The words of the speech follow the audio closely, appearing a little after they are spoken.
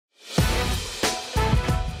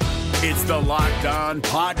It's the Locked On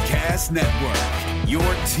Podcast Network, your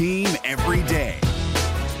team every day.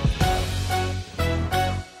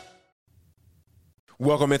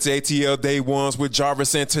 Welcome into ATL Day Ones with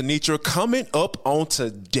Jarvis and Tenitra. Coming up on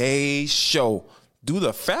today's show, do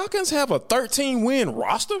the Falcons have a 13-win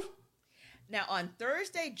roster? Now, on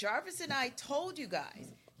Thursday, Jarvis and I told you guys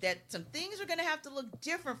that some things are going to have to look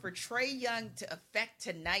different for Trae Young to affect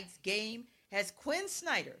tonight's game. Has Quinn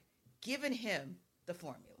Snyder given him the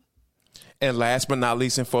formula? And last but not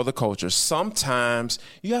least, and for the culture, sometimes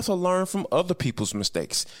you have to learn from other people's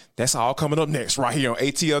mistakes. That's all coming up next right here on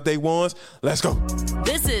ATL Day Ones. Let's go.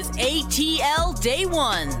 This is ATL Day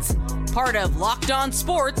Ones, part of Locked On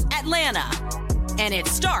Sports Atlanta. And it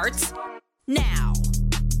starts now.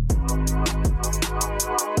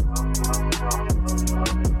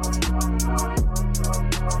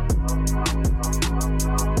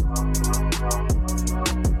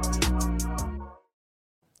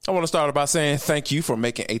 I want to start by saying thank you for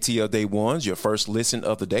making ATL Day Ones your first listen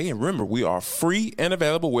of the day. And remember, we are free and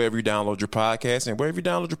available wherever you download your podcast. And wherever you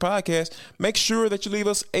download your podcast, make sure that you leave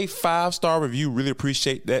us a 5-star review. Really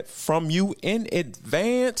appreciate that from you in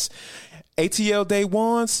advance. ATL Day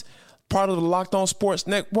Ones, part of the Locked On Sports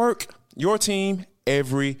Network, your team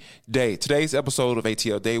every day. Today's episode of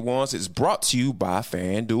ATL Day Ones is brought to you by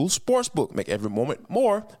FanDuel Sportsbook. Make every moment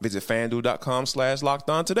more. Visit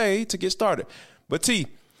FanDuel.com/LockedOn today to get started. But T,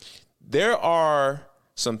 there are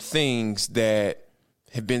some things that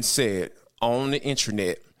have been said on the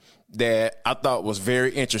internet that I thought was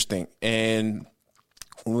very interesting. And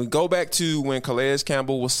when we go back to when Calais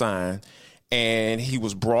Campbell was signed and he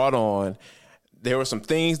was brought on, there were some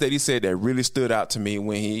things that he said that really stood out to me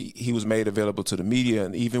when he was made available to the media.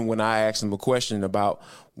 And even when I asked him a question about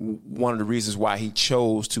one of the reasons why he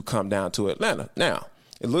chose to come down to Atlanta. Now,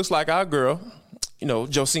 it looks like our girl,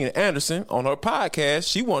 Josina Anderson, on her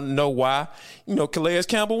podcast, she wanted to know why, Calais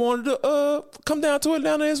Campbell wanted to come down to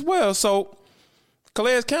Atlanta as well. So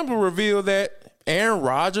Calais Campbell revealed that Aaron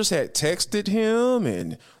Rodgers had texted him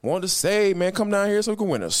and wanted to say, man, come down here so we can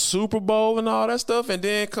win a Super Bowl and all that stuff. And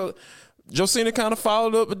then Josina kind of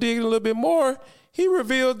followed up and digging a little bit more. He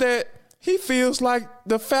revealed that he feels like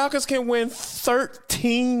the Falcons can win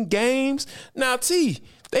 13 games. Now, T,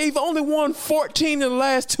 they've only won 14 in the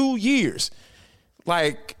last 2 years.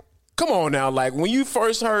 Like, come on now. Like, when you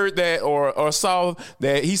first heard that or saw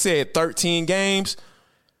that he said 13 games,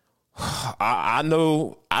 I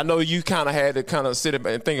know you kind of had to kind of sit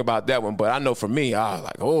and think about that one. But I know for me, I was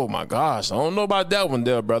like, oh, my gosh, I don't know about that one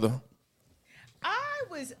there, brother. I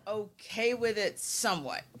was okay with it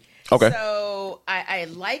somewhat. Okay. So I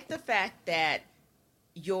like the fact that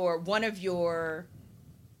one of your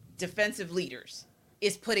defensive leaders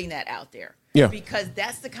is putting that out there. Yeah. Because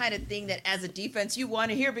that's the kind of thing that as a defense you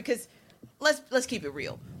want to hear, because let's keep it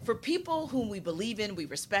real. For people whom we believe in, we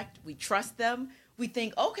respect, we trust them, we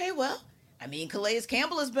think, okay, well, Calais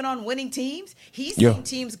Campbell has been on winning teams. He's seen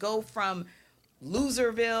teams go from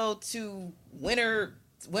Loserville to winner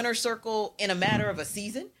circle in a matter of a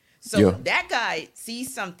season. So that guy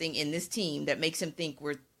sees something in this team that makes him think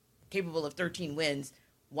we're capable of 13 wins.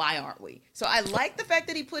 Why aren't we? So I like the fact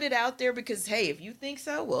that he put it out there because, hey, if you think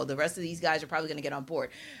so, well, the rest of these guys are probably going to get on board.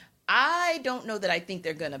 I don't know that I think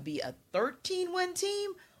they're going to be a 13-win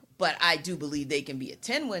team, but I do believe they can be a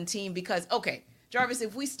 10-win team because, okay, Jarvis,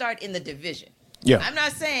 if we start in the division, I'm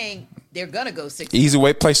not saying they're going to go 6-0.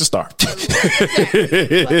 Easy place to start.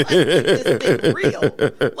 Exactly. But let's keep this thing real.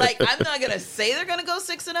 Like, I'm not going to say they're going to go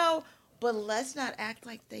 6-0, but let's not act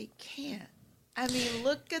like they can't.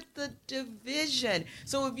 Look at the division.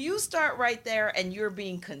 So if you start right there and you're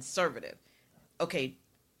being conservative, okay,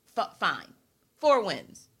 fine. 4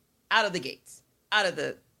 wins out of the gates,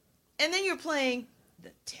 and then you're playing the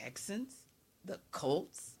Texans, the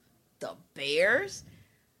Colts, the Bears,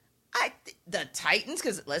 the Titans,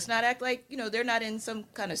 because let's not act like, they're not in some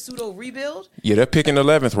kind of pseudo rebuild. Yeah, they're picking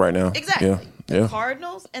 11th right now. Exactly. The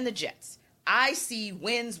Cardinals and the Jets. I see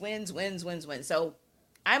wins. So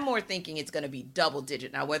I'm more thinking it's going to be double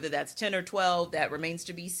digit. Now, whether that's 10 or 12, that remains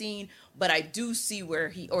to be seen. But I do see or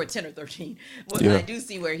 10 or 13. I do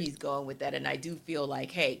see where he's going with that. And I do feel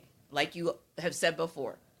like, hey, like you have said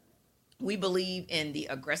before, we believe in the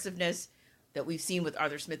aggressiveness that we've seen with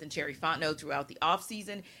Arthur Smith and Terry Fontenot throughout the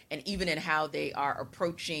offseason, and even in how they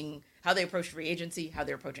approach free agency, how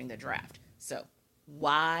they're approaching the draft. So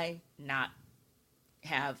why not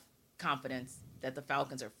have confidence that the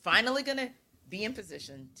Falcons are finally going to be in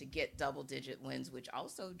position to get double-digit wins, which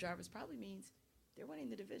also, Jarvis, probably means they're winning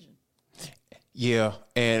the division. Yeah,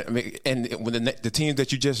 and when the teams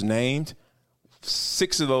that you just named,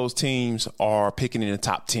 6 of those teams are picking in the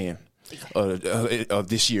top 10. of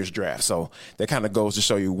this year's draft. So that kind of goes to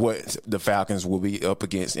show you what the Falcons will be up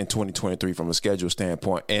against in 2023 from a schedule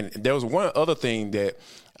standpoint. And there was one other thing that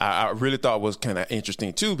I really thought was kind of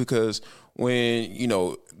interesting too, because when,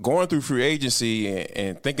 going through free agency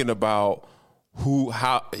and thinking about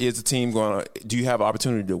how is the team going to, do you have an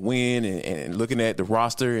opportunity to win, and looking at the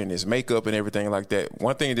roster and its makeup and everything like that.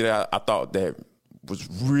 One thing that I thought that was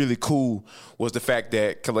really cool was the fact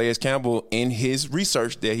that Calais Campbell, in his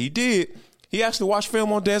research that he did, he actually watched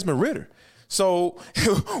film on Desmond Ridder. So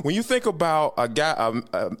when you think about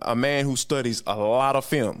a man who studies a lot of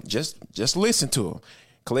film, just listen to him.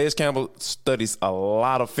 Calais Campbell studies a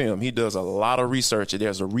lot of film. He does a lot of research, and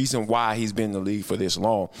there's a reason why he's been in the league for this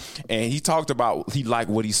long. And he talked about he liked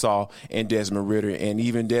what he saw in Desmond Ridder, and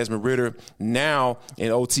even Desmond Ridder now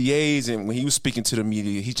in OTAs, and when he was speaking to the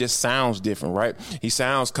media, he just sounds different, right? He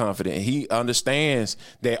sounds confident. He understands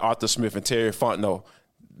that Arthur Smith and Terry Fontenot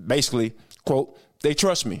basically, quote, they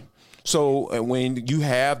trust me. So when you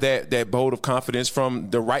have that bolt of confidence from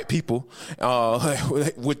the right people,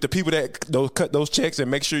 with the people that cut those checks and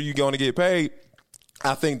make sure you're going to get paid,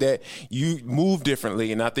 I think that you move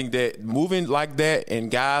differently. And I think that moving like that and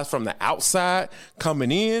guys from the outside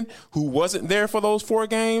coming in who wasn't there for those 4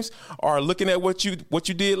 games are looking at what you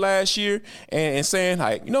did last year and saying,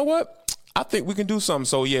 like, you know what? I think we can do something.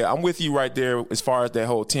 So, yeah, I'm with you right there as far as that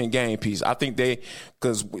whole 10-game piece. I think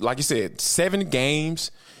because like you said, 7 games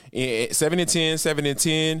 –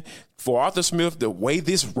 7-10 for Arthur Smith, the way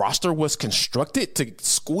this roster was constructed to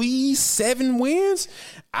squeeze 7 wins,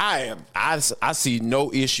 I see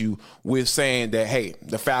no issue with saying that, hey,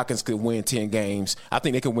 the Falcons could win 10 games. I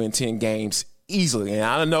think they could win 10 games easily. And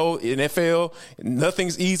I don't know, in NFL,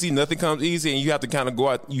 nothing's easy, nothing comes easy, and you have to kind of go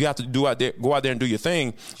out there and do your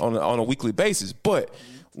thing on a weekly basis. But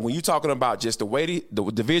when you're talking about just the way the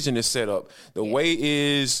division is set up, the way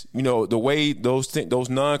is, the way those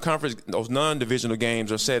non-conference, those non-divisional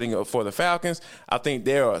games are setting up for the Falcons, I think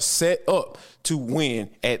they are set up to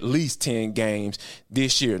win at least 10 games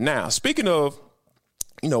this year. Now, speaking of,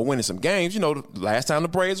 winning some games, the last time the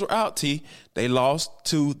Braves were out, they lost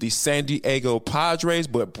to the San Diego Padres,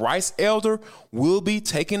 but Bryce Elder will be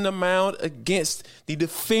taking the mound against the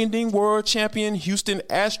defending world champion Houston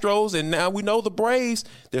Astros. And now we know the Braves,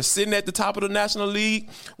 they're sitting at the top of the National League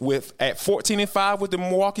at 14-5 with the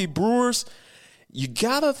Milwaukee Brewers. You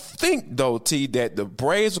got to think, though, that the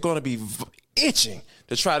Braves are going to be itching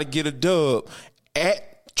to try to get a dub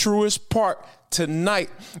at Truist Park tonight,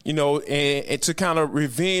 and to kind of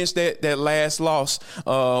revenge that last loss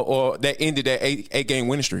or that ended that eight-game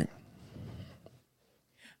winning streak.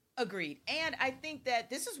 Agreed. And I think that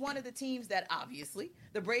this is one of the teams that obviously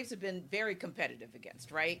the Braves have been very competitive against,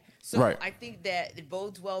 right? So right. I think that it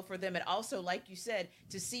bodes well for them. And also, like you said,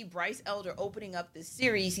 to see Bryce Elder opening up this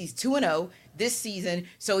series, he's 2-0 this season.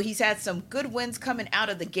 So he's had some good wins coming out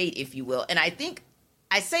of the gate, if you will. And I think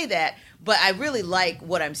I say that, but I really like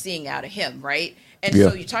what I'm seeing out of him, right? And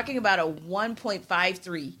so you're talking about a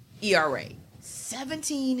 1.53 ERA,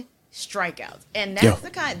 17 strikeouts. And that's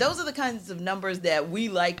those are the kinds of numbers that we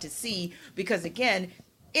like to see because, again,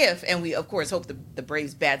 and we, of course, hope the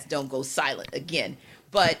Braves bats don't go silent again.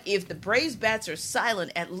 But if the Braves bats are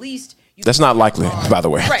silent, at least that's not likely, by the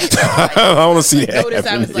way. Right. I want to see that notice,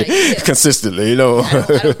 I was like, consistently, I don't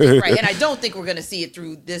think, right. And I don't think we're going to see it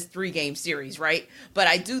through this 3-game series, right? But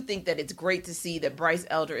I do think that it's great to see that Bryce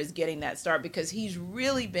Elder is getting that start because he's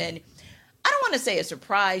really been, I don't want to say a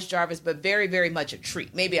surprise, Jarvis, but very, very much a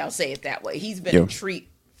treat. Maybe I'll say it that way. He's been a treat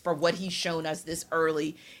for what he's shown us this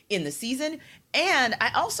early in the season. And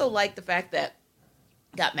I also like the fact that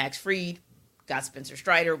got Max Fried, got Spencer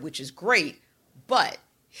Strider, which is great, but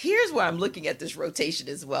here's where I'm looking at this rotation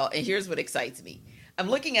as well, and here's what excites me. I'm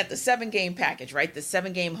looking at the 7-game package, right? The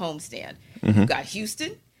 7-game homestand. You've got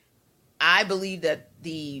Houston. I believe that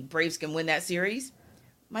the Braves can win that series.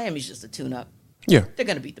 Miami's just a tune-up. Yeah. They're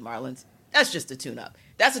going to beat the Marlins. That's just a tune-up.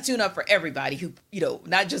 That's a tune-up for everybody who,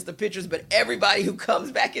 not just the pitchers, but everybody who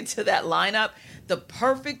comes back into that lineup. The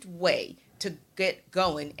perfect way to get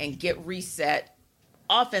going and get reset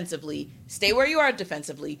offensively, stay where you are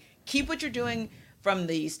defensively, keep what you're doing from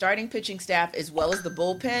the starting pitching staff as well as the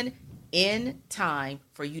bullpen in time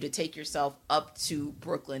for you to take yourself up to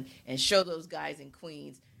Brooklyn and show those guys in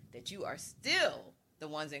Queens that you are still the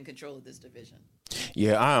ones in control of this division.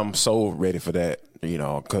 Yeah, I am so ready for that,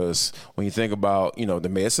 because when you think about, the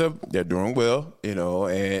Mets, they're doing well,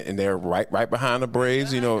 and they're right behind the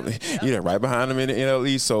Braves, right behind them in the NL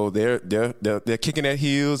East. So they're kicking at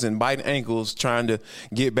heels and biting ankles, trying to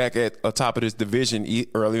get back at the top of this division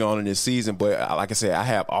early on in this season. But like I said, I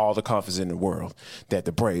have all the confidence in the world that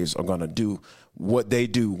the Braves are going to do what they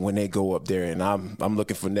do when they go up there. And I'm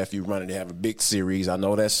looking for nephew running to have a big series. I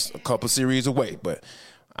know that's a couple series away, but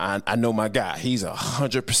I know my guy. He's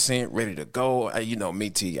 100% ready to go. You know, me,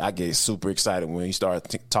 T, I get super excited when you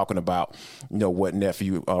start talking about, you know, what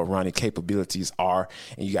nephew Ronnie capabilities are.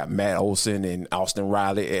 And you got Matt Olson and Austin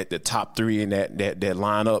Riley at the top 3 in that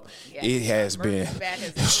lineup. Yeah, it has been,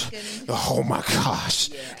 oh my gosh.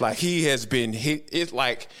 Yeah. Like he has been hit. It's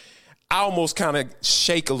like, I almost kind of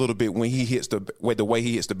shake a little bit when he hits the way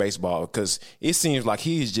he hits the baseball, because it seems like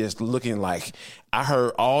he's just looking like, I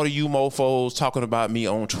heard all of you mofos talking about me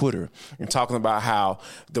on Twitter and talking about how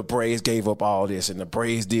the Braves gave up all this and the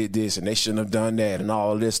Braves did this and they shouldn't have done that and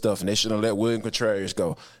all of this stuff and they shouldn't have let William Contreras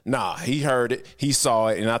go. Nah, he heard it, he saw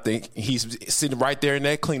it, and I think he's sitting right there in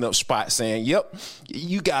that cleanup spot saying, yep,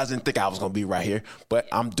 you guys didn't think I was going to be right here, but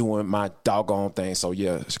I'm doing my doggone thing. So,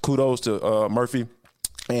 yeah, kudos to Murphy.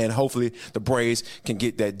 And hopefully the Braves can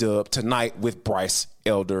get that dub tonight with Bryce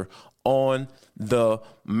Elder on the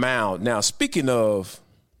mound. Now, speaking of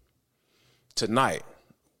tonight,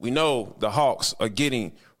 we know the Hawks are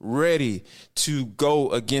getting ready to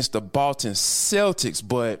go against the Boston Celtics,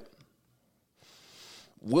 but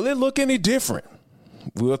will it look any different?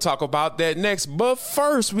 We'll talk about that next. But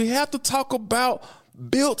first, we have to talk about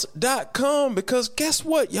Built.com, because guess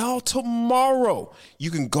what, y'all? Tomorrow you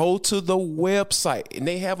can go to the website and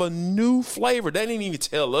they have a new flavor. They didn't even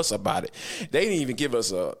tell us about it. They didn't even give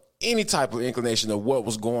us any type of inclination of what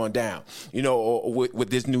was going down, you know, with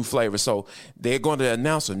this new flavor. So they're going to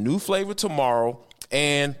announce a new flavor tomorrow,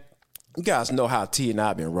 and you guys know how T and I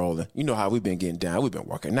have been rolling. You know how we've been getting down. We've been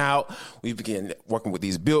working out. We've been working with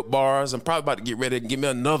these Built bars. I'm probably about to get ready to give me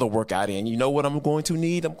another workout in. You know what I'm going to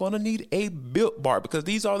need? I'm going to need a Built bar, because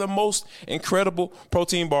these are the most incredible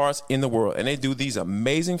protein bars in the world. And they do these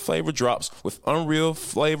amazing flavor drops with unreal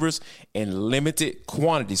flavors in limited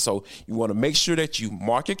quantity. So you want to make sure that you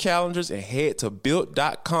mark your calendars and head to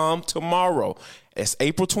Built.com tomorrow. It's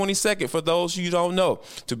April 22nd, for those you don't know,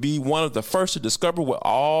 to be one of the first to discover what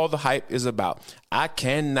all the hype is about. I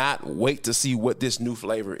cannot wait to see what this new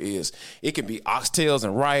flavor is. It can be oxtails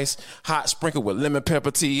and rice, hot sprinkled with lemon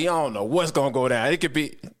pepper tea. I don't know what's going to go down. It could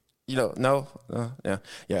be, you know, no, yeah,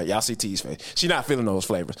 y'all see T's face. She's not feeling those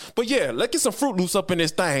flavors. But yeah, let's get some Fruit Loops up in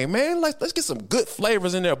this thing, man. Let's get some good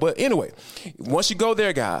flavors in there. But anyway, once you go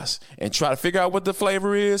there, guys, and try to figure out what the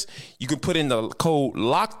flavor is, you can put in the code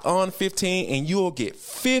LOCKEDON15 and you'll get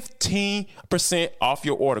 15% off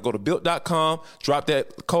your order. Go to Built.com, drop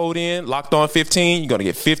that code in, LOCKEDON15. You're going to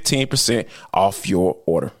get 15% off your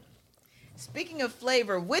order. Speaking of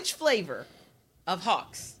flavor, which flavor of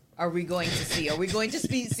Hawks are we going to see? Are we going to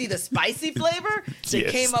see the spicy flavor that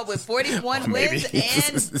came up with 41 wins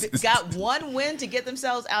and got one win to get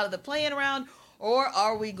themselves out of the play-in round? Or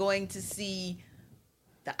are we going to see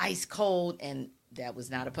the ice cold, and that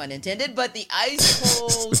was not a pun intended, but the ice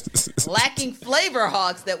cold lacking flavor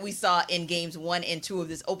Hawks that we saw in games 1 and 2 of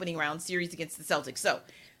this opening round series against the Celtics? So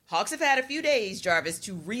Hawks have had a few days, Jarvis,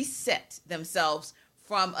 to reset themselves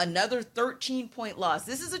from another 13-point loss.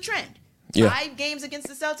 This is a trend. Yeah. 5 games against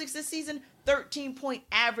the Celtics this season, 13-point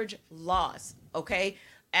average loss, okay?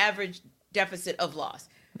 Average deficit of loss.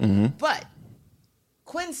 Mm-hmm. But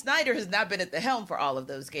Quinn Snyder has not been at the helm for all of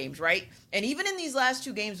those games, right? And even in these last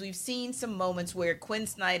 2 games, we've seen some moments where Quinn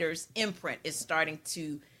Snyder's imprint is starting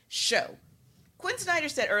to show. Quinn Snyder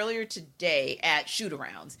said earlier today at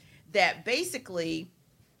shoot-arounds that basically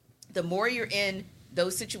the more you're in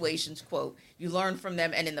those situations, quote, you learn from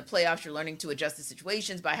them, and in the playoffs, you're learning to adjust the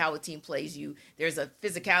situations by how a team plays you. There's a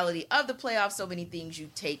physicality of the playoffs, so many things you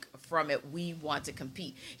take from it. We want to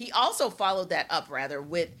compete. He also followed that up,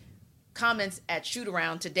 with comments at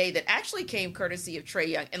shoot-around today that actually came courtesy of Trae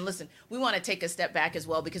Young. And listen, we want to take a step back as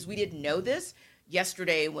well, because we didn't know this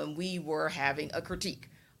yesterday when we were having a critique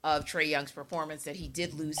of Trae Young's performance, that he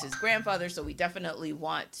did lose his grandfather. So we definitely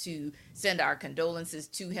want to send our condolences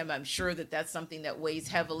to him. I'm sure that that's something that weighs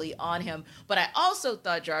heavily on him. But I also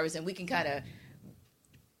thought, Jarvis, and we can kind of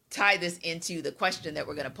tie this into the question that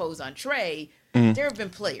we're going to pose on Trae, there have been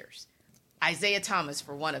players. Isaiah Thomas,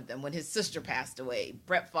 for one of them, when his sister passed away.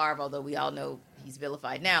 Brett Favre, although we all know he's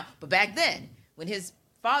vilified now. But back then, when his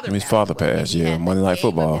father passed, Monday Night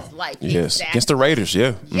Football. Yes, exactly. Against the Raiders,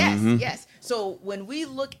 yeah. Yes. So when we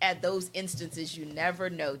look at those instances, you never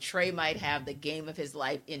know. Trae might have the game of his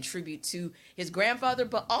life in tribute to his grandfather,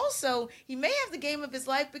 but also he may have the game of his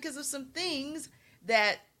life because of some things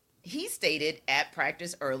that he stated at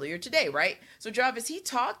practice earlier today, right? So Jarvis, he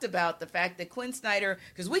talked about the fact that Quinn Snyder,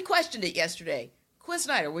 because we questioned it yesterday. Quinn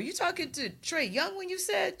Snyder, were you talking to Trae Young when you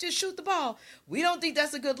said just shoot the ball? We don't think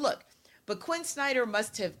that's a good look. But Quinn Snyder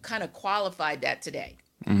must have kind of qualified that today.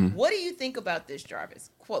 What do you think about this, Jarvis?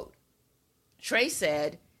 Quote, Trae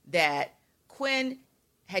said that Quinn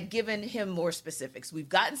had given him more specifics. We've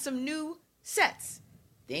gotten some new sets,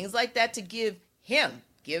 things like that to give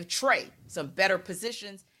Trae some better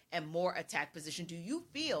positions and more attack position. Do you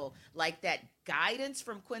feel like that guidance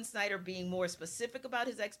from Quinn Snyder being more specific about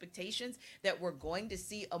his expectations that we're going to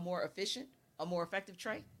see a more efficient, a more effective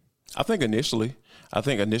Trae? I think initially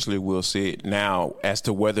we'll see it. Now, as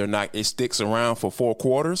to whether or not it sticks around for 4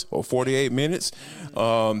 quarters or 48 minutes,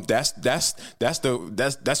 that's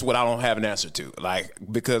what I don't have an answer to. Like,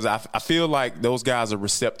 because I feel like those guys are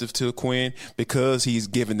receptive to Quinn because he's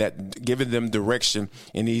given them direction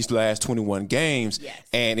in these last 21 games,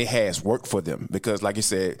 and it has worked for them. Because, like you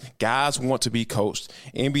said, guys want to be coached.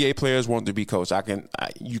 NBA players want to be coached.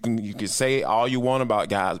 You can say all you want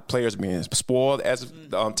about players being spoiled as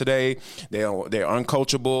of today. They're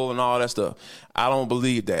uncoachable and all that stuff. I don't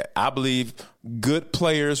believe that. I believe good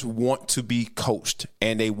players want to be coached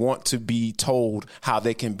and they want to be told how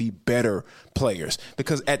they can be better players,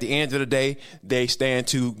 because at the end of the day, they stand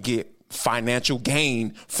to get financial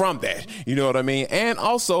gain from that. You know what I mean? And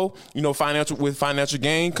also, financial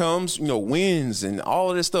gain comes, wins and all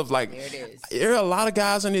of this stuff. Like, there are a lot of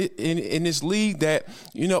guys in this league that,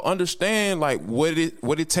 understand like what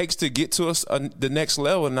it takes to get to us the next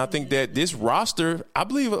level. And I think that this roster, I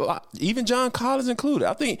believe a lot, even John Collins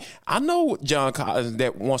included. I know John Collins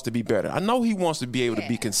that wants to be better. I know he wants to be able to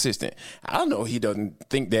be consistent. I know he doesn't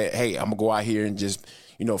think that, hey, I'm gonna go out here and just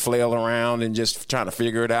flail around and just trying to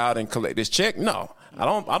figure it out and collect this check. No, I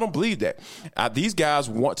don't believe that. These guys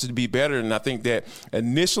want to be better, and I think that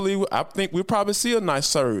initially, we'll probably see a nice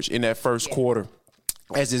surge in that first quarter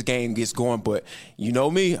as this game gets going. But you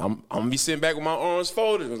know me, I'm gonna be sitting back with my arms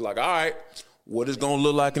folded. It's like, all right, what it's going to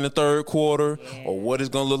look like in the third quarter or what it's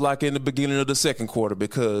going to look like in the beginning of the second quarter,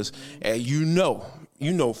 because you know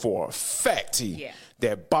for a fact,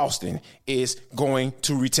 that Boston is going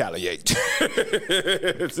to retaliate. I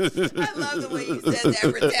love the way you said that,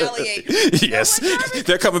 retaliate. Yes,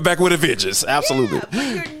 they're coming back with a vengeance. Absolutely. Yeah,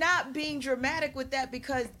 but you're not being dramatic with that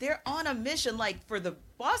because they're on a mission. Like, for the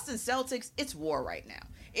Boston Celtics, it's war right now.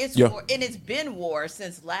 It's war, and it's been war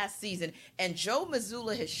since last season. And Joe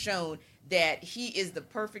Mazzulla has shown that he is the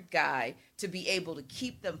perfect guy to be able to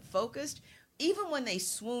keep them focused. Even when they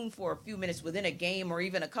swoon for a few minutes within a game or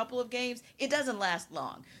even a couple of games, it doesn't last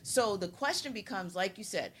long. So the question becomes, like you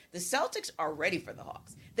said, the Celtics are ready for the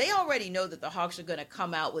Hawks. They already know that the Hawks are going to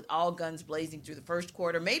come out with all guns blazing through the first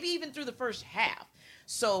quarter, maybe even through the first half.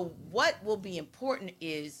 So what will be important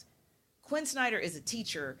is Quinn Snyder is a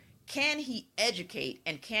teacher. Can he educate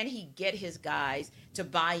and can he get his guys to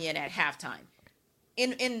buy in at halftime?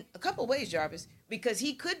 In a couple of ways, Jarvis, because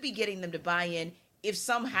he could be getting them to buy in if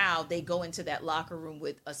somehow they go into that locker room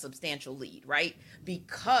with a substantial lead, right?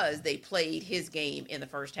 Because they played his game in the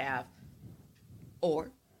first half,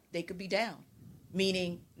 or they could be down.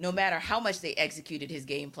 Meaning, no matter how much they executed his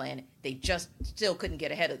game plan, they just still couldn't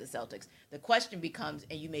get ahead of the Celtics. The question becomes,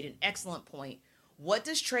 and you made an excellent point, what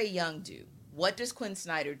does Trae Young do? What does Quinn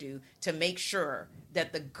Snyder do to make sure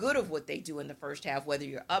that the good of what they do in the first half, whether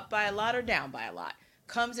you're up by a lot or down by a lot,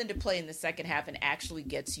 comes into play in the second half and actually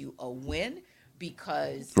gets you a win?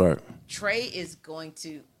 Because Trae is going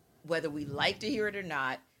to, whether we like to hear it or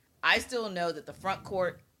not, I still know that the front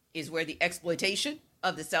court is where the exploitation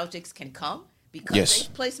of the Celtics can come because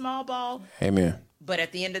they play small ball. Amen. But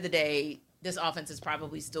at the end of the day, this offense is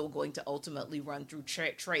probably still going to ultimately run through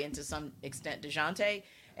Trae and to some extent DeJounte.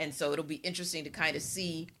 And so it'll be interesting to kind of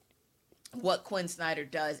see what Quinn Snyder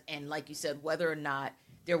does. And like you said, whether or not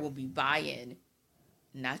there will be buy-in,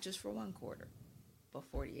 not just for one quarter, but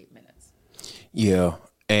 48 minutes. Yeah,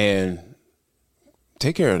 and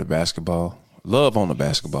take care of the basketball. Love on the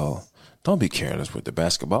basketball. Don't be careless with the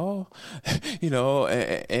basketball.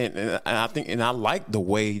 And I think, and I like the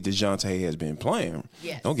way DeJounte has been playing.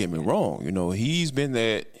 Yes. Don't get me wrong. He's been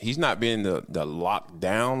that. He's not been the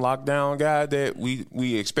lockdown guy that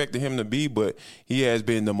we expected him to be, but he has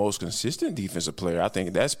been the most consistent defensive player. I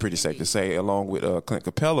think that's pretty safe to say, along with Clint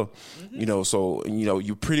Capella. Mm-hmm. So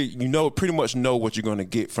you pretty much know what you're going to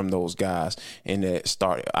get from those guys in that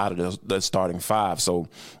out of the starting five. So,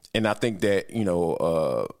 and I think that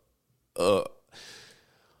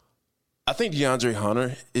I think DeAndre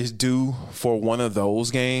Hunter is due for one of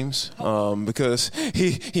those games because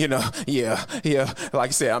he, like I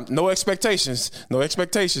said, no expectations,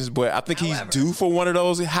 but I think he's due for one of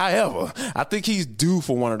those. However, I think he's due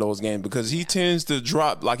for one of those games because he tends to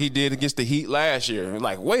drop like he did against the Heat last year.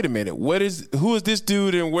 Like, wait a minute, who is this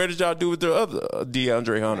dude and where did y'all do with the other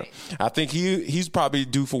DeAndre Hunter? Right. I think he's probably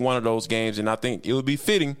due for one of those games, and I think it would be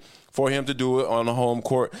fitting for him to do it on the home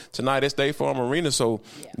court tonight at State Farm Arena,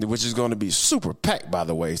 which is going to be super packed, by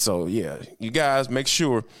the way. So, yeah, you guys make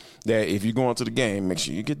sure that if you're going to the game, make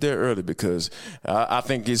sure you get there early because I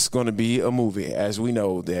think it's going to be a movie. As we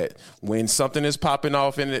know that when something is popping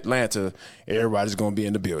off in Atlanta, everybody's going to be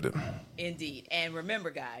in the building. Indeed. And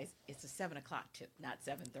remember, guys, it's a 7 o'clock tip, not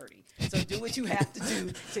 7:30. So do what you have to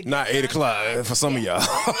do to get not 8 o'clock for some of y'all.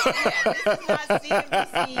 Yeah, this is not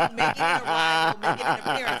CNBC making an arrival, making an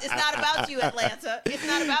appearance. It's not about you, Atlanta. It's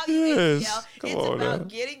not about you, ATL. It's about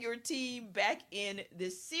getting your team back in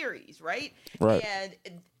this series, right? Right.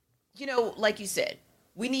 And, you know, like you said,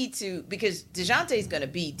 we need to, because DeJounte's going to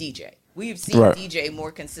be DJ. We've seen DJ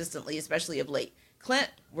more consistently, especially of late. Clint,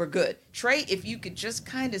 we're good. Trae, if you could just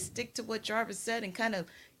kind of stick to what Jarvis said and kind of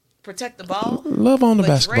protect the ball. Love on the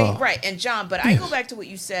basketball. Dre, right. And John, but I go back to what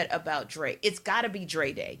you said about Dre. It's got to be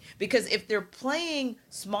Dre Day. Because if they're playing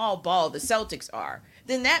small ball, the Celtics are,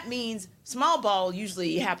 then that means small ball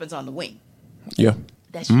usually happens on the wing. Yeah.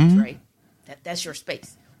 That's you, Dre. That's your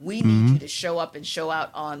space. We need you to show up and show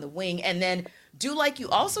out on the wing. And then do like you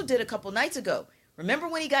also did a couple nights ago. Remember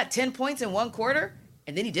when he got 10 points in one quarter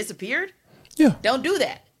and then he disappeared? Yeah. Don't do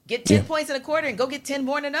that. Get 10 points in a quarter and go get 10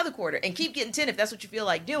 more in another quarter and keep getting 10 if that's what you feel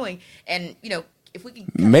like doing. And, you know, if we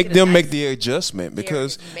can make them make the adjustment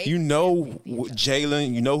because you know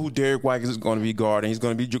Jalen, you know who Derek White is going to be guarding. He's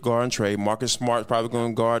going to be guarding Trae. Marcus Smart's probably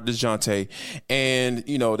going to guard DeJounte. And,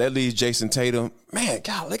 you know, that leaves Jason Tatum. Man,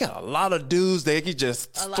 God, they got a lot of dudes they can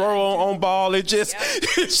just throw on ball. It just,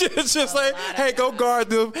 it's just like, hey, go guard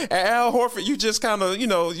them. And Al Horford, you just kind of, you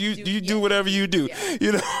know, you do whatever you do. Yeah.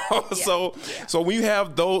 You know, so when you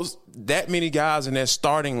have that many guys in that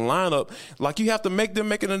starting lineup, like you have to make them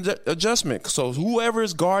make an adjustment. So whoever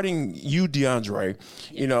is guarding you, DeAndre,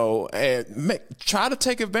 you know, and try to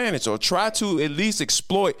take advantage or try to at least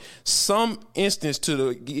exploit some instance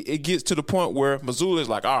it gets to the point where Missoula is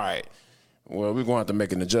like, all right, well, we're going to have to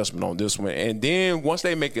make an adjustment on this one. And then once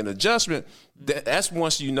they make an adjustment, that's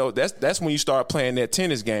once you know that's when you start playing that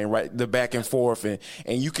tennis game, right? The back and forth, and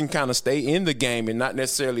you can kind of stay in the game and not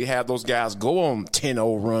necessarily have those guys go on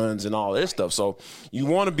 10-0 runs and all that stuff. So you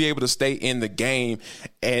want to be able to stay in the game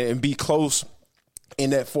and be close in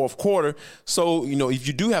that fourth quarter. So, you know, if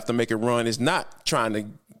you do have to make a run, it's not trying to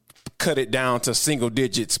cut it down to single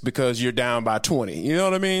digits because you're down by 20. You know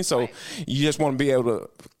what I mean? So you just want to be able to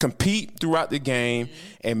compete throughout the game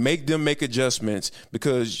and make them make adjustments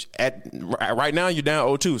because right now you're down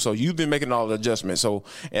 0-2. So you've been making all the adjustments. So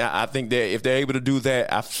I think that if they're able to do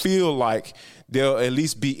that, I feel like they'll at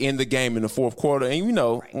least be in the game in the fourth quarter. And, you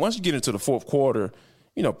know, once you get into the fourth quarter,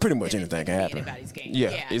 you know, pretty much anything can happen. Anybody's game.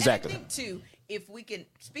 Yeah, exactly. And I think, too, if we can,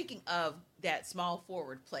 speaking of that small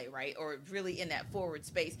forward play, right, or really in that forward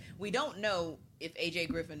space, we don't know if A.J.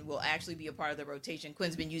 Griffin will actually be a part of the rotation.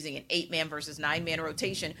 Quinn's been using an 8-man versus 9-man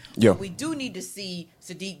rotation. Yeah. But we do need to see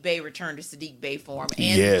Sadiq Bey return to Sadiq Bey form.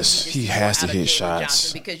 And yes, he has to hit shots.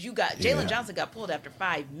 Johnson, because you got Jalen Johnson got pulled after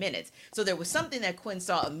 5 minutes. So there was something that Quinn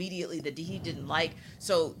saw immediately that he didn't like.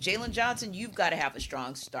 So Jalen Johnson, you've got to have a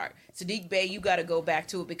strong start. Sadiq Bey, you got to go back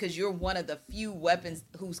to it because you're one of the few weapons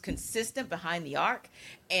who's consistent behind the arc.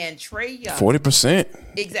 And Trae Young,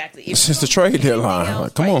 40%. Exactly. Since the trade deadline.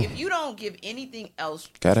 Come on. If you don't give anything else,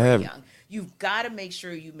 gotta have Young, you've got to make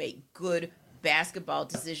sure you make good basketball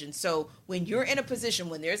decisions. So when you're in a position,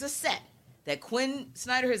 when there's a set that Quinn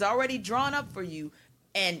Snyder has already drawn up for you,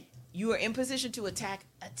 and you are in position to attack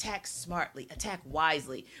smartly, attack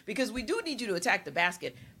wisely, because we do need you to attack the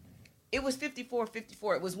basket. It was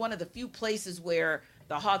 54-54. It was one of the few places where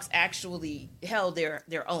the Hawks actually held their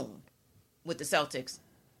own with the Celtics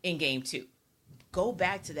in game 2. Go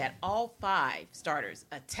back to that. All 5 starters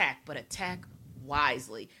attack, but attack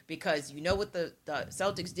wisely, because you know what the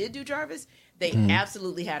Celtics did do, Jarvis? They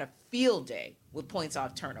absolutely had a field day with points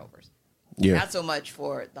off turnovers. Yeah. Not so much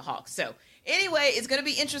for the Hawks. So anyway, it's going to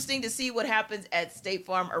be interesting to see what happens at State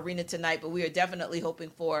Farm Arena tonight, but we are definitely hoping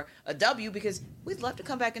for a W because we'd love to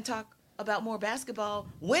come back and talk about more basketball,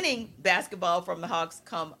 winning basketball from the Hawks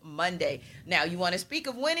come Monday. Now, you want to speak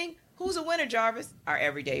of winning? Who's a winner, Jarvis? Our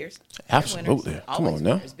everydayers. Absolutely. Come on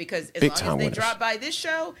now. Because as long as they drop by this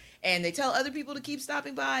show and they tell other people to keep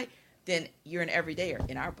stopping by, then you're an everydayer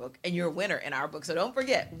in our book, and you're a winner in our book. So don't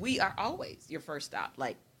forget, we are always your first stop,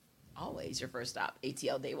 like always your first stop,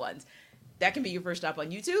 ATL Day Ones. That can be your first stop on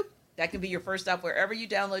YouTube. That can be your first stop wherever you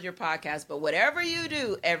download your podcast. But whatever you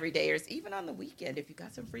do, everydayers, even on the weekend, if you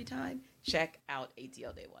got some free time, check out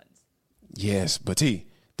ATL Day Ones. Yes, but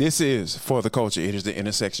This is For the Culture. It is the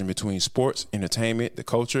intersection between sports, entertainment, the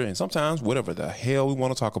culture, and sometimes whatever the hell we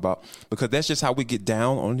want to talk about, because that's just how we get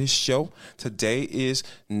down on this show. Today is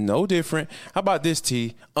no different. How about this,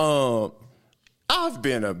 T? I've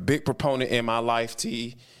been a big proponent in my life,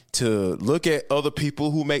 T, to look at other people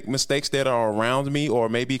who make mistakes that are around me or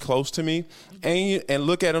maybe close to me and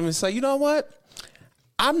look at them and say, you know what?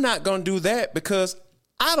 I'm not going to do that because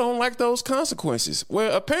I don't like those consequences.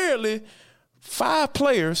 Well, apparently 5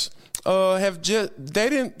 players they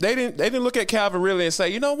didn't look at Calvin Ridley and say,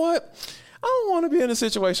 you know what, I don't want to be in a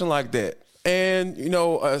situation like that. And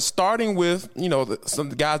starting with some of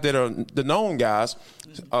the guys that are the known guys,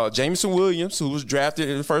 Jameson Williams, who was drafted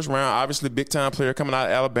in the first round, obviously big time player coming out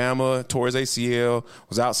of Alabama, tore his ACL,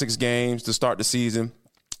 was out 6 games to start the season.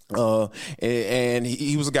 And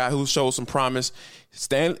he was a guy who showed some promise.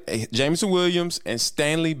 Jameson Williams and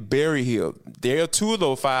Stanley Berryhill. There are 2 of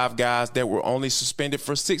those 5 guys that were only suspended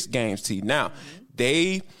for 6 games. Now,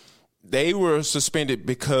 they were suspended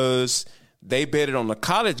because they betted on the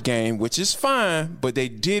college game, which is fine, but they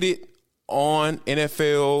did it on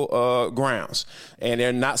NFL grounds, and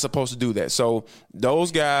they're not supposed to do that. So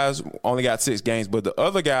those guys only got 6 games, but the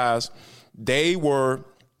other guys, they were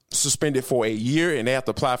suspended for a year, and they have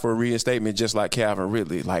to apply for a reinstatement just like Calvin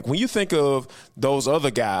Ridley. Like, when you think of those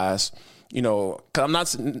other guys, 'cause I'm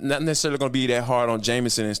not necessarily going to be that hard on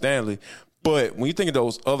Jameson and Stanley, but when you think of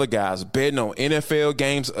those other guys betting on NFL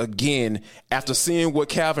games again after seeing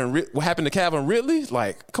what happened to Calvin Ridley,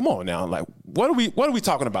 like, come on now, like, what are we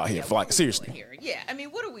talking about here? Seriously. Yeah, I mean,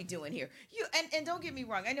 what are we doing here? And don't get me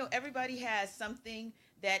wrong, I know everybody has something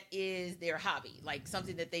that is their hobby, like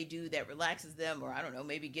something that they do that relaxes them, or I don't know,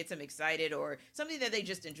 maybe gets them excited, or something that they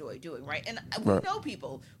just enjoy doing, right? And we know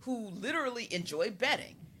people who literally enjoy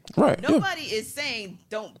betting. Right. Nobody is saying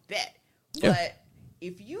don't bet, but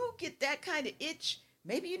if you get that kind of itch,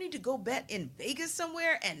 maybe you need to go bet in Vegas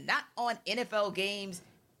somewhere and not on NFL games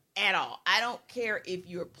at all. I don't care if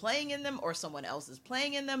you're playing in them or someone else is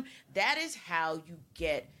playing in them. That is how you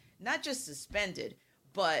get not just suspended,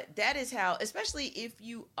 but that is how, especially if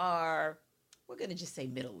you are, we're going to just say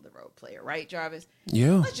middle of the road player, right, Jarvis?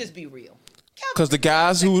 Yeah. Let's just be real. Because the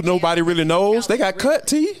guys who nobody really knows, they got cut,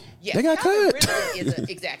 T. Yeah, they got cut.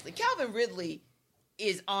 Exactly. Calvin Ridley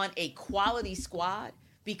is on a quality squad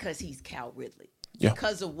because he's Cal Ridley. Yeah.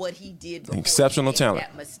 Because of what he did before exceptional he made talent.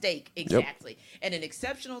 That mistake. Exactly. Yep. And an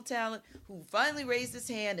exceptional talent who finally raised his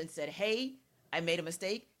hand and said, hey, I made a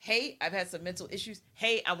mistake. Hey, I've had some mental issues.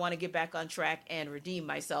 Hey, I want to get back on track and redeem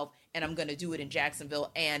myself, and I'm going to do it in Jacksonville.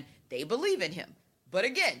 And they believe in him. But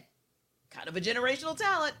again, kind of a generational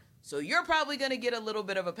talent, so you're probably going to get a little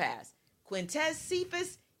bit of a pass. Quintez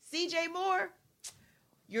Cephas, CJ Moore,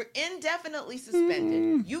 you're indefinitely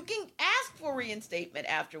suspended. You can ask for reinstatement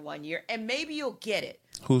after 1 year, and maybe you'll get it.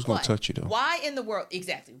 Who's going to touch you, though? Why in the world?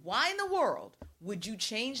 Exactly. Why in the world would you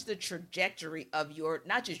change the trajectory of your,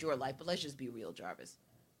 not just your life, but let's just be real, Jarvis,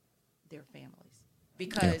 their families?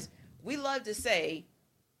 Because we love to say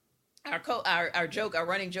our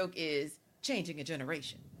running joke is changing a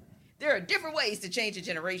generation. There are different ways to change a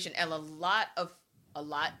generation, and a lot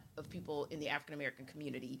of people in the African American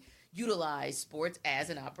community utilize sports as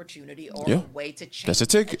an opportunity or a way to change a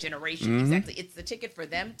generation. Mm-hmm. Exactly. It's the ticket for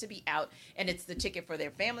them to be out, and it's the ticket for their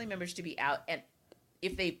family members to be out. And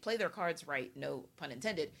if they play their cards right, no pun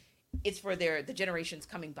intended, it's for the generations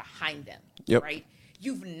coming behind them. Yep. Right?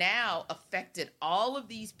 You've now affected all of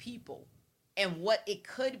these people and what it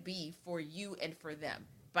could be for you and for them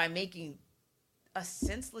by making a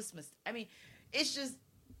senseless mistake. I mean, it's just,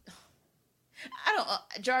 I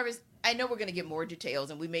don't, Jarvis, I know we're going to get more details,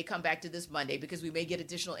 and we may come back to this Monday because we may get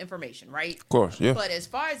additional information, right? Of course, yeah. But as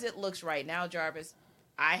far as it looks right now, Jarvis,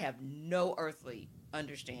 I have no earthly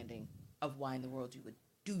understanding of why in the world you would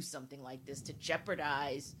do something like this to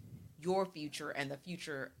jeopardize your future and the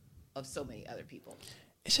future of so many other people.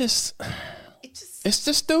 It's just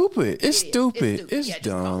stupid. It's stupid. It's yeah,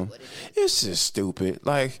 dumb. It's just stupid.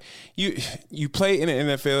 Like, you play in the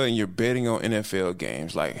NFL and you're betting on NFL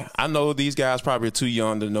games. Like, I know these guys probably are too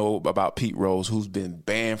young to know about Pete Rose, who's been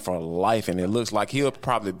banned for life, and it looks like he'll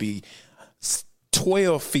probably be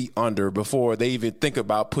 12 feet under before they even think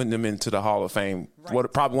about putting him into the Hall of Fame.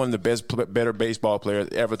 Right. Probably one of the better baseball players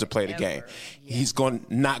ever to play the game. Yeah. He's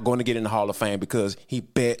not going to get in the Hall of Fame because he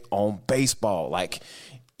bet on baseball.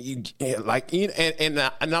 And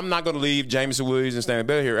I'm not going to leave Jameson Williams and Stanley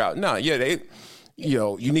Bell here out. No,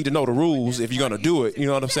 you need to know the rules if you're going to do it. You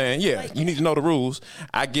know what I'm saying? Yeah, you need to know the rules.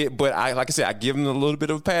 I give them a little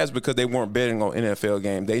bit of a pass because they weren't betting on NFL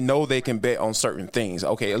games. They know they can bet on certain things.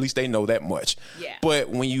 Okay, at least they know that much. Yeah. But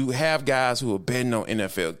when you have guys who are betting on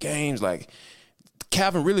NFL games, like,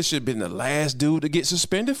 Calvin really should have been the last dude to get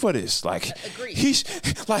suspended for this. Like, Agreed.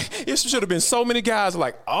 It should have been so many guys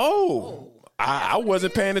like, I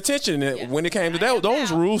wasn't paying attention when it came to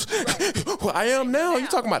those rules. Right. Well, I am now. You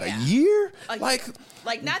talking about a year?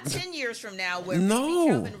 Like not 10 years from now where maybe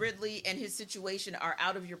Calvin Ridley and his situation are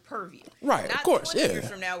out of your purview. Right, not of course, 20 years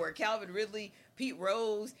from now where Calvin Ridley, Pete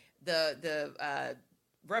Rose, the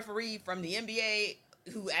referee from the NBA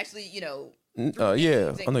who actually, I know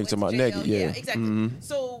you're talking about Nagy. Yeah, exactly. Mm-hmm.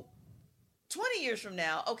 So 20 years from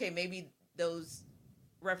now, okay, maybe those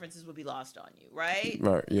references will be lost on you, right?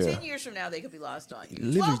 Right, yeah. 10 years from now, they could be lost on you.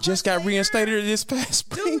 Literally just got reinstated this past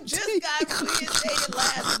spring. Dude just got reinstated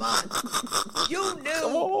last month. You knew.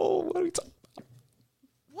 Oh, what are we talking about?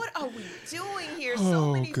 What are we doing here?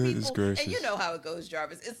 So many people. Gracious. And you know how it goes,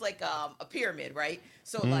 Jarvis. It's like a pyramid, right?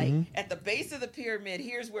 So like at the base of the pyramid,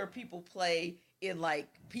 here's where people play in like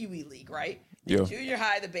Pee Wee League, right? Yeah. Junior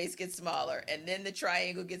high, the base gets smaller, and then the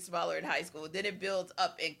triangle gets smaller in high school. Then it builds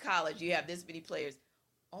up in college. You have this many players.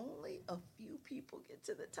 Only a few people get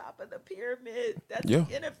to the top of the pyramid. That's the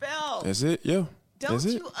NFL. That's it, yeah. Don't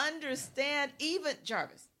you understand? Even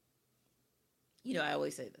Jarvis, you know, I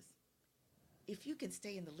always say this. If you can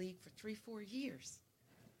stay in the league for 3-4 years,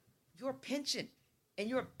 your pension and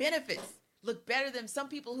your benefits look better than some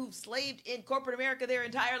people who've slaved in corporate America their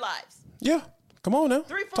entire lives. Yeah. Come on now.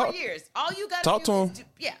 3-4 years. All you got to do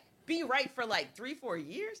is be right for like 3-4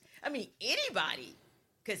 years. I mean, anybody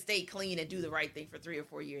could stay clean and do the right thing for 3 or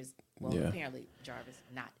 4 years. Well, apparently, Jarvis,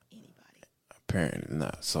 not anybody. Apparently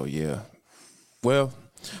not. So, yeah. Well,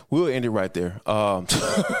 we'll end it right there.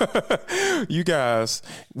 You guys,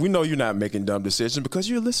 we know you're not making dumb decisions because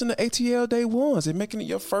you're listening to ATL Day Ones and making it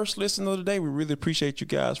your first listen of the day. We really appreciate you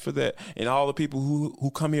guys for that. And all the people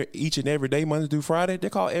who come here each and every day, Monday through Friday,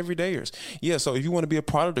 they're called everydayers. Yeah, so if you want to be a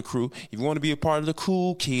part of the crew, if you want to be a part of the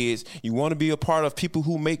cool kids, you want to be a part of people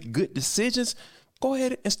who make good decisions, go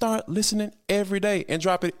ahead and start listening every day and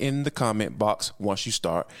drop it in the comment box once you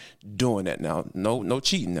start doing that. Now, no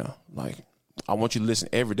cheating now. Like, I want you to listen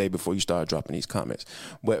every day before you start dropping these comments.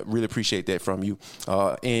 But really appreciate that from you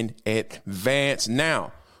in advance.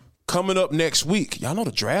 Now, coming up next week, y'all know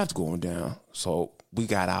the draft's going down. So we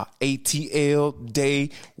got our ATL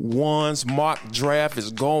Day Ones mock draft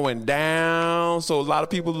is going down. So a lot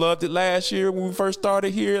of people loved it last year when we first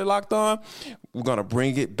started here at Locked On. We're going to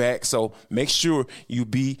bring it back. So make sure you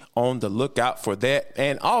be on the lookout for that.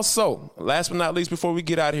 And also, last but not least, before we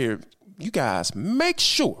get out of here, you guys make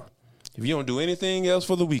sure, if you don't do anything else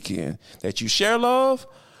for the weekend, that you share love,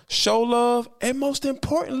 show love, and most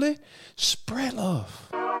importantly, spread love.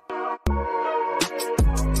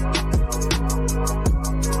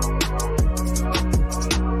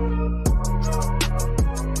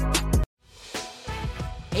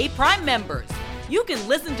 Hey, Prime members, you can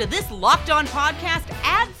listen to this Locked On podcast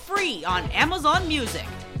ad-free on Amazon Music.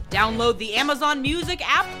 Download the Amazon Music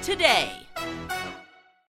app today.